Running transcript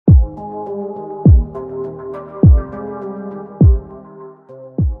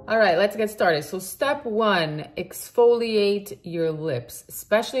right, let's get started. So step one, exfoliate your lips,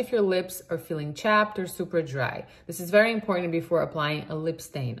 especially if your lips are feeling chapped or super dry. This is very important before applying a lip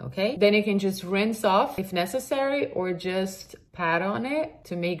stain, okay? Then you can just rinse off if necessary, or just pat on it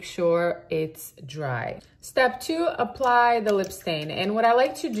to make sure it's dry. Step two, apply the lip stain. And what I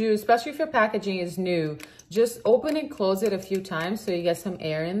like to do, especially if your packaging is new, just open and close it a few times so you get some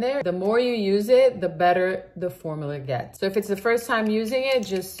air in there. The more you use it, the better the formula gets. So if it's the first time using it,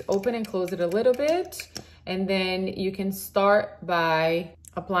 just open and close it a little bit. And then you can start by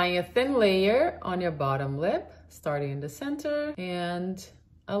applying a thin layer on your bottom lip, starting in the center, and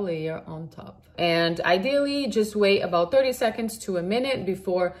a layer on top. And ideally, just wait about 30 seconds to a minute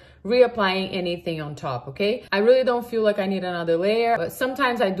before reapplying anything on top, okay? I really don't feel like I need another layer, but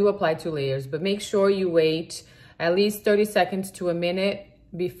sometimes I do apply 2 layers, but make sure you wait at least 30 seconds to a minute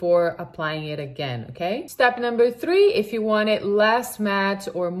before applying it again, okay? Step number 3, if you want it less matte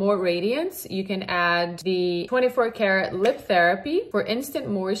or more radiance, you can add the 24 karat lip therapy for instant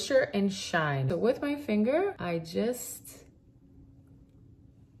moisture and shine. So with my finger, I just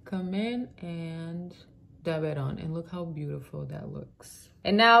come in and dab it on, and look how beautiful that looks.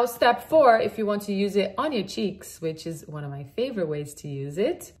 And now step 4, if you want to use it on your cheeks, which is one of my favorite ways to use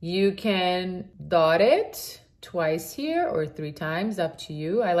it, you can dot it twice here or 3 times, up to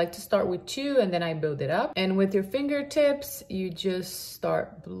you. I like to start with 2 and then I build it up. And with your fingertips, you just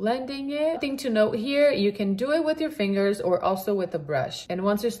start blending it. Thing to note here, you can do it with your fingers or also with a brush. And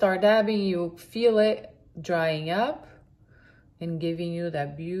once you start dabbing, you feel it drying up and giving you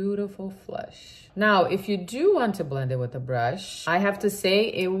that beautiful flush. Now, if you do want to blend it with a brush, I have to say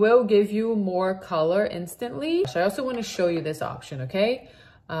it will give you more color instantly. So I also want to show you this option, okay?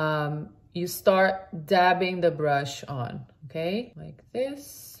 You start dabbing the brush on, okay? Like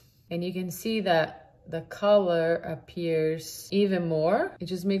this. And you can see that the color appears even more. It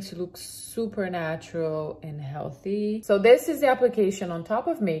just makes you look super natural and healthy. So this is the application on top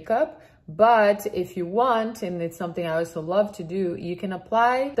of makeup. But if you want, and it's something I also love to do, you can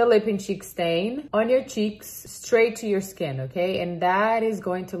apply the lip and cheek stain on your cheeks straight to your skin, okay? And that is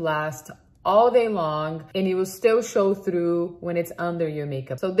going to last all day long, and it will still show through when it's under your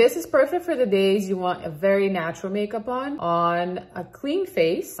makeup. So this is perfect for the days you want a very natural makeup on a clean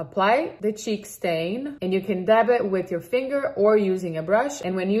face. Apply the cheek stain, and you can dab it with your finger or using a brush.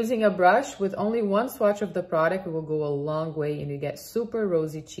 And when using a brush, with only 1 swatch of the product, it will go a long way and you get super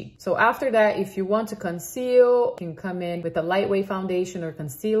rosy cheeks. So after that, if you want to conceal, you can come in with a lightweight foundation or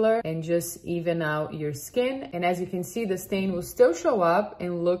concealer and just even out your skin. And as you can see, the stain will still show up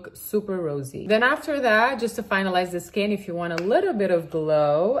and look super rosy. Then after that, just to finalize the skin, if you want a little bit of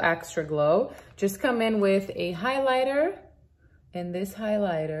glow, extra glow, just come in with a highlighter. And this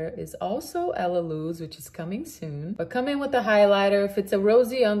highlighter is also Ella Lou's, which is coming soon. But come in with the highlighter. If it's a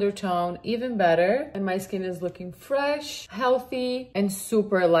rosy undertone, even better. And my skin is looking fresh, healthy, and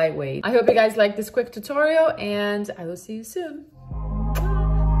super lightweight. I hope you guys like this quick tutorial, and I will see you soon.